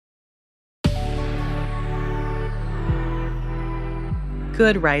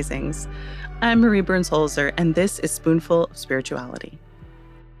Good risings. I'm Marie Burns-Holzer, and this is Spoonful of Spirituality.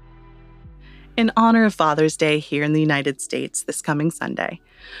 In honor of Father's Day here in the United States this coming Sunday,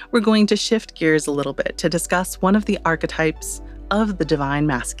 we're going to shift gears a little bit to discuss one of the archetypes of the divine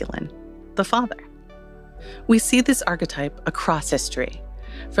masculine, the father. We see this archetype across history,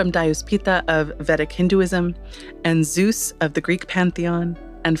 from Diospita of Vedic Hinduism and Zeus of the Greek pantheon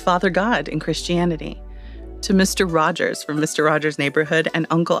and Father God in Christianity, to Mr. Rogers from Mr. Rogers' Neighborhood and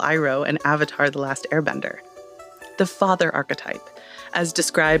Uncle Iroh in Avatar: The Last Airbender. The father archetype, as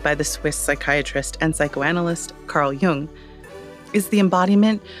described by the Swiss psychiatrist and psychoanalyst Carl Jung, is the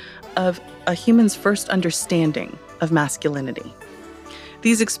embodiment of a human's first understanding of masculinity.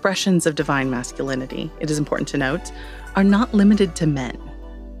 These expressions of divine masculinity, it is important to note, are not limited to men.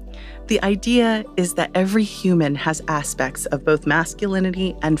 The idea is that every human has aspects of both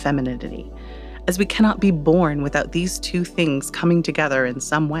masculinity and femininity, as we cannot be born without these two things coming together in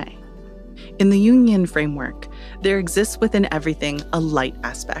some way. In the Jungian framework, there exists within everything a light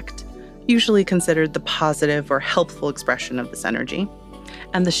aspect, usually considered the positive or helpful expression of this energy,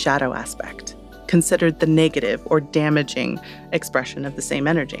 and the shadow aspect, considered the negative or damaging expression of the same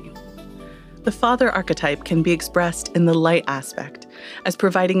energy. The father archetype can be expressed in the light aspect as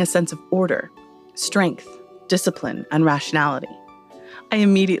providing a sense of order, strength, discipline, and rationality. I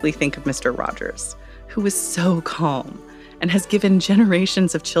immediately think of Mr. Rogers, who is so calm and has given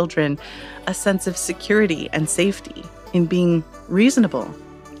generations of children a sense of security and safety in being reasonable,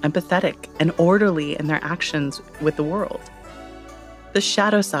 empathetic, and orderly in their actions with the world. The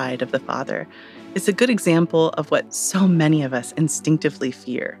shadow side of the father is a good example of what so many of us instinctively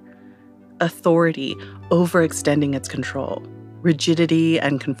fear: authority overextending its control, rigidity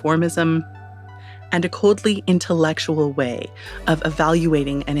and conformism, and a coldly intellectual way of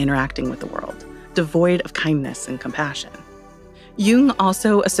evaluating and interacting with the world, devoid of kindness and compassion. Jung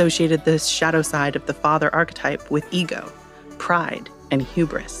also associated this shadow side of the father archetype with ego, pride, and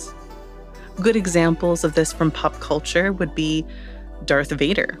hubris. Good examples of this from pop culture would be Darth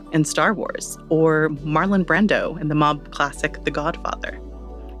Vader in Star Wars, or Marlon Brando in the mob classic The Godfather.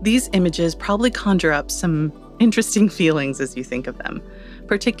 These images probably conjure up some interesting feelings as you think of them,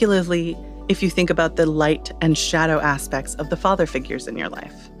 particularly if you think about the light and shadow aspects of the father figures in your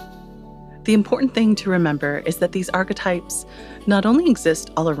life. The important thing to remember is that these archetypes not only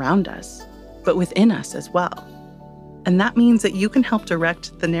exist all around us, but within us as well. And that means that you can help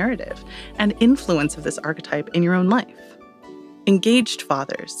direct the narrative and influence of this archetype in your own life. Engaged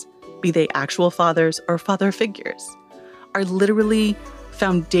fathers, be they actual fathers or father figures, are literally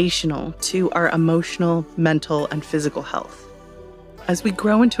foundational to our emotional, mental, and physical health. As we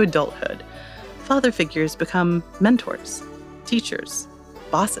grow into adulthood, father figures become mentors, teachers,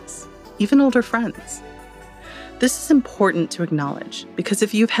 bosses, even older friends. This is important to acknowledge because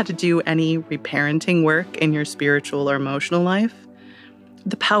if you've had to do any reparenting work in your spiritual or emotional life,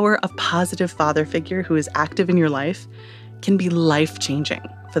 the power of positive father figure who is active in your life can be life-changing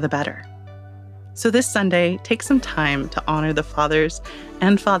for the better. So this Sunday, take some time to honor the fathers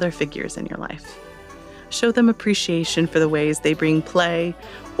and father figures in your life. Show them appreciation for the ways they bring play,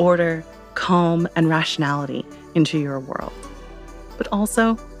 order, calm, and rationality into your world. But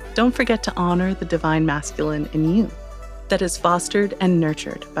also, don't forget to honor the divine masculine in you that is fostered and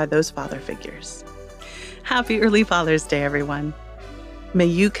nurtured by those father figures. Happy early Father's Day, everyone. May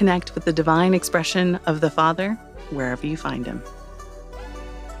you connect with the divine expression of the father wherever you find him.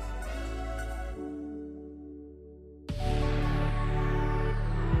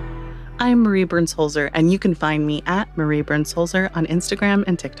 I'm Marie Burns-Holzer, and you can find me at Marie Burns-Holzer on Instagram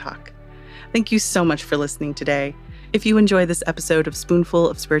and TikTok. Thank you so much for listening today. If you enjoy this episode of Spoonful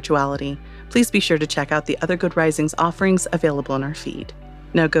of Spirituality, please be sure to check out the other Good Risings offerings available in our feed.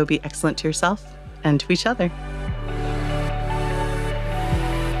 Now go be excellent to yourself and to each other.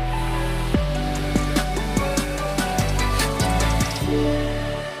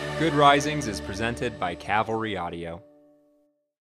 Good Risings is presented by Cavalry Audio.